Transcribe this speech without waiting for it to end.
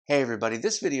Hey everybody,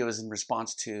 this video is in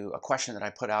response to a question that I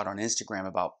put out on Instagram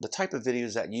about the type of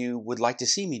videos that you would like to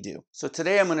see me do. So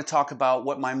today I'm going to talk about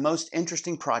what my most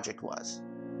interesting project was.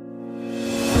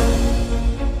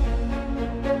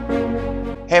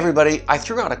 Hey everybody, I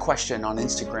threw out a question on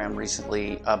Instagram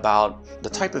recently about the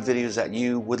type of videos that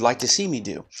you would like to see me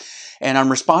do. And I'm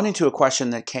responding to a question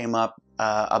that came up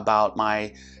about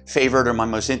my favorite or my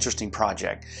most interesting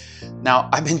project. Now,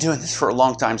 I've been doing this for a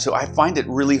long time, so I find it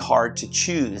really hard to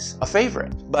choose a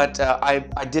favorite. But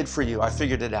I did for you. I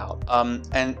figured it out.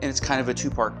 And it's kind of a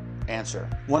two-part answer.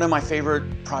 One of my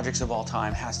favorite projects of all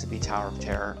time has to be Tower of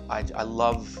Terror. I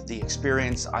love the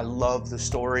experience, I love the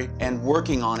story, and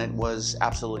working on it was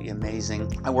absolutely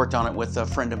amazing. I worked on it with a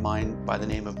friend of mine by the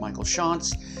name of Michael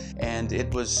Shantz, and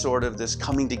it was sort of this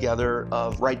coming together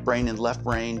of right brain and left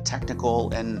brain,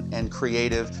 technical and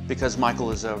creative, because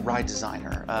Michael is a ride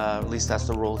designer. At least that's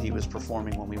the role he was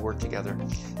performing when we worked together.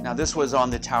 Now this was on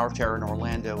the Tower of Terror in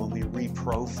Orlando when we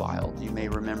reprofiled. You may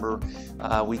remember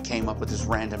we came up with this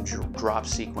random drop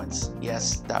sequence.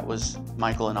 Yes, that was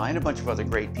Michael and I and a bunch of other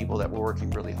great people that were working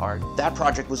really hard. That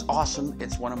project was awesome.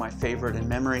 It's one of my favorite in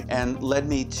memory and led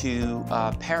me to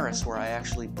Paris, where I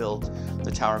actually built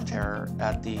the Tower of Terror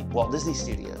at the Walt Disney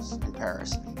Studios in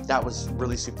Paris. That was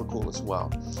really super cool as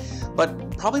well.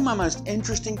 But probably my most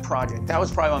interesting project, that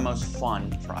was probably my most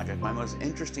fun project. My most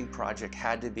interesting project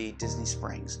had to be Disney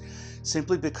Springs,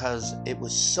 simply because it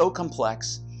was so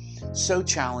complex, so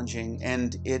challenging,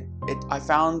 and I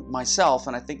found myself,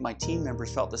 and I think my team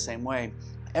members felt the same way,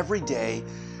 every day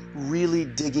really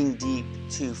digging deep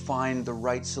to find the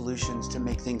right solutions to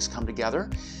make things come together.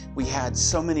 We had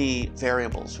so many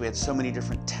variables, we had so many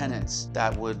different tenants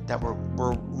that were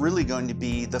really going to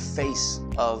be the face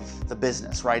of the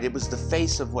business, right? It was the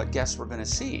face of what guests were going to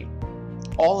see.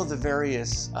 All of the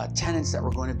various tenants that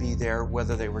were going to be there,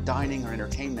 whether they were dining or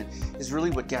entertainment, is really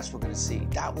what guests were going to see.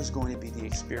 That was going to be the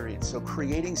experience. So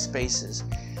creating spaces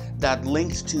that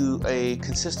linked to a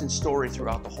consistent story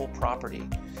throughout the whole property,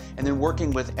 and then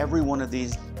working with every one of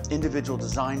these individual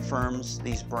design firms,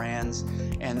 these brands,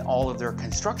 and all of their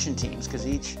construction teams, because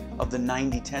each of the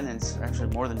 90 tenants, actually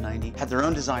more than 90, had their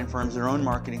own design firms, their own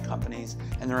marketing companies,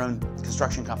 and their own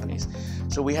construction companies.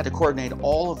 So we had to coordinate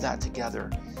all of that together.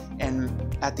 And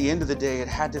at the end of the day, it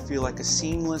had to feel like a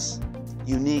seamless,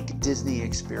 unique Disney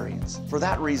experience. For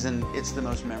that reason, it's the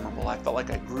most memorable. I felt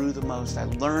like I grew the most, I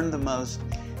learned the most.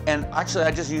 And actually,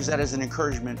 I just use that as an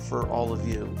encouragement for all of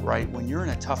you, right? When you're in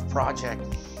a tough project,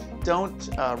 don't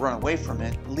run away from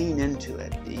it, lean into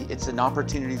it. It's an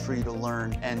opportunity for you to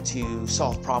learn and to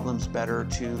solve problems better,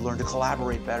 to learn to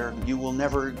collaborate better. You will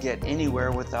never get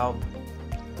anywhere without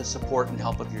the support and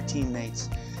help of your teammates.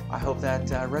 I hope that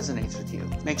resonates with you.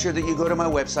 Make sure that you go to my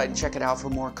website and check it out for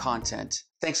more content.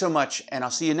 Thanks so much, and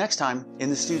I'll see you next time in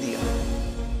the studio.